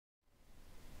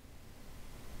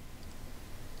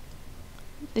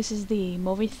This is the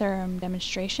MoviTHERM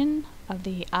demonstration of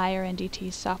the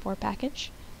IRNDT software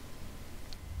package.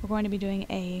 We're going to be doing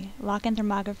a lock-in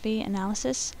thermography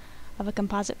analysis of a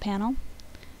composite panel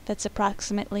that's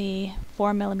approximately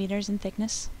 4 millimeters in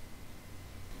thickness.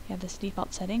 You have this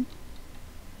default setting,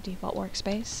 default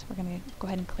workspace. We're going to go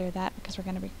ahead and clear that because we're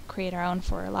going to create our own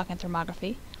for lock-in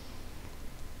thermography.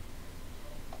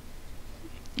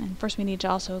 And first we need to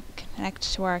also connect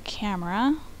to our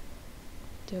camera.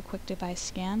 Do a quick device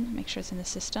scan, make sure it's in the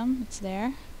system, it's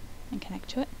there, and connect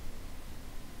to it.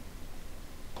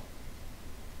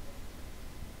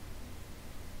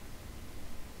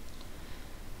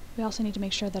 We also need to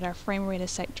make sure that our frame rate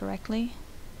is set directly.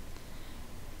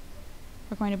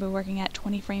 We're going to be working at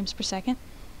 20 frames per second.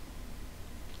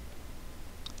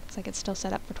 Looks like it's still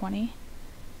set up for 20.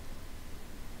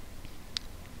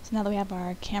 So now that we have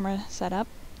our camera set up,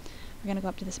 we're going to go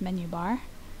up to this menu bar.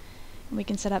 And we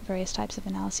can set up various types of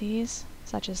analyses,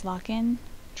 such as lock-in,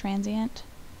 transient,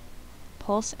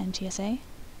 pulse, and TSA.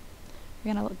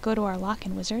 We're going to go to our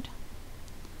lock-in wizard.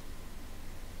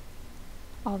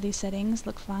 All these settings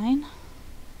look fine.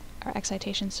 Our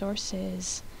excitation source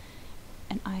is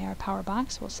an IR power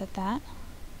box. We'll set that.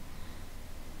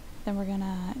 Then we're going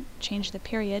to change the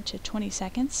period to 20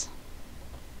 seconds.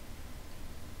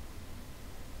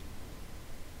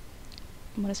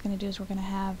 And what it's going to do is we're going to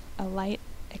have a light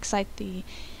excite the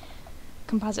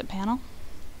composite panel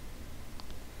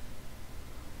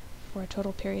for a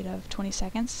total period of 20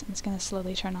 seconds. And it's going to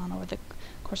slowly turn on over the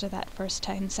course of that first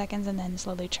 10 seconds and then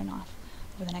slowly turn off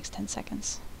over the next 10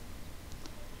 seconds.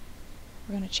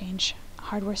 We're going to change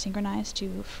hardware synchronized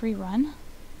to free run.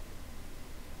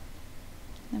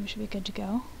 Then we should be good to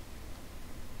go.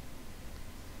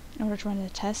 In order to run the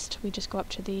test, we just go up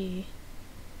to the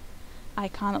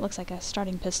icon that looks like a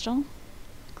starting pistol,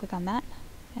 click on that,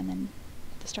 and then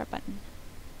the start button.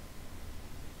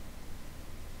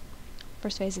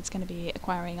 First phase, it's going to be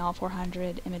acquiring all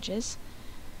 400 images.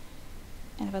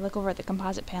 And if I look over at the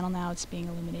composite panel now, it's being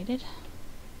illuminated.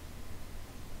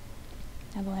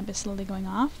 Now the lamp is slowly going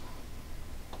off.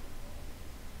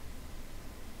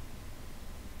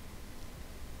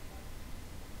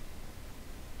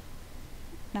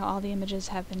 Now all the images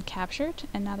have been captured,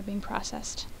 and now they're being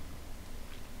processed.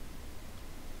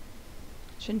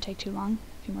 Shouldn't take too long,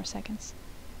 a few more seconds.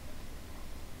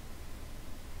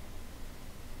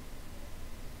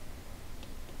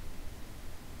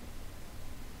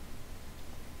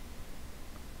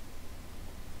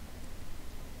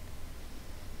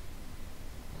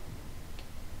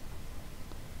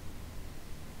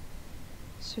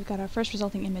 So we've got our first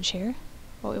resulting image here.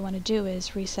 What we want to do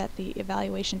is reset the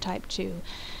evaluation type to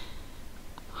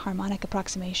harmonic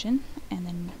approximation and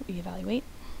then reevaluate.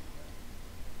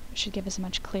 It should give us a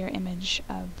much clearer image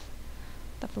of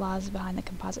the flaws behind the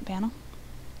composite panel.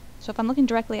 So if I'm looking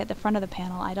directly at the front of the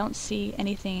panel, I don't see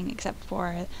anything except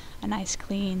for a nice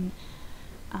clean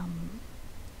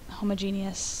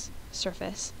homogeneous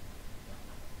surface.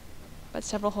 But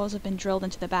several holes have been drilled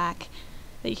into the back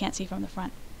that you can't see from the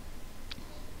front.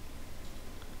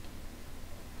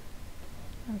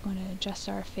 We're going to adjust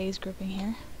our phase grouping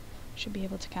here. Should be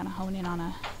able to kind of hone in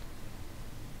on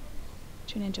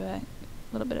tune into a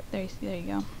little bit of, there you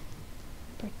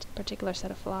go, particular set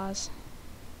of flaws.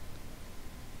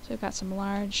 So we've got some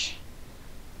large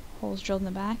holes drilled in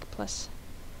the back, plus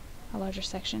a larger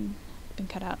section been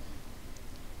cut out.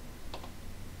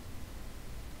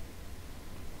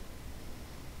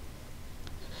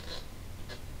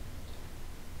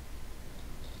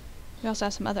 We also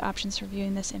have some other options for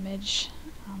viewing this image.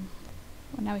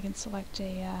 Well, now we can select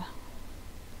a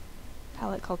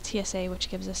palette called TSA, which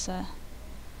gives us a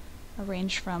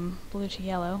range from blue to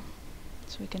yellow,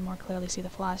 so we can more clearly see the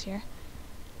flaws here.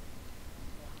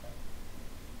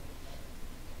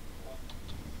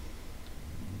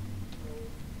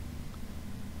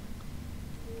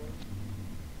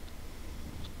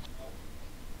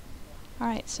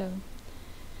 Alright, so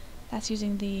that's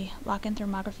using the lock-in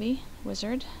thermography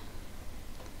wizard.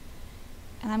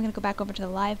 And I'm going to go back over to the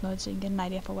live mode so you can get an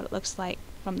idea for what it looks like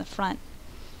from the front,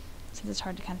 since it's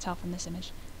hard to kind of tell from this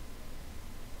image.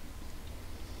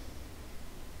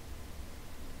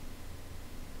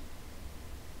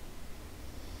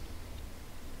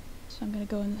 So I'm going to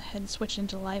go ahead and switch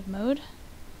into live mode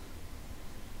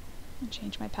and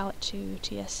change my palette to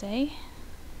TSA.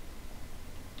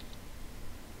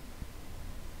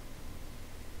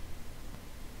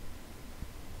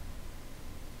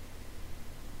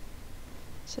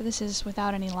 So this is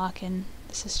without any lock-in.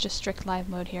 This is just strict live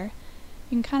mode here.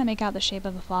 You can kind of make out the shape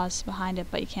of the flaws behind it,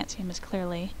 but you can't see them as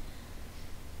clearly.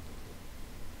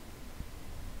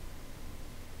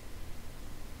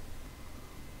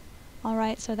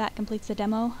 Alright, so that completes the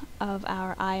demo of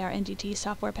our IR NDT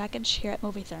software package here at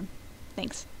MoviTHERM.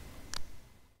 Thanks.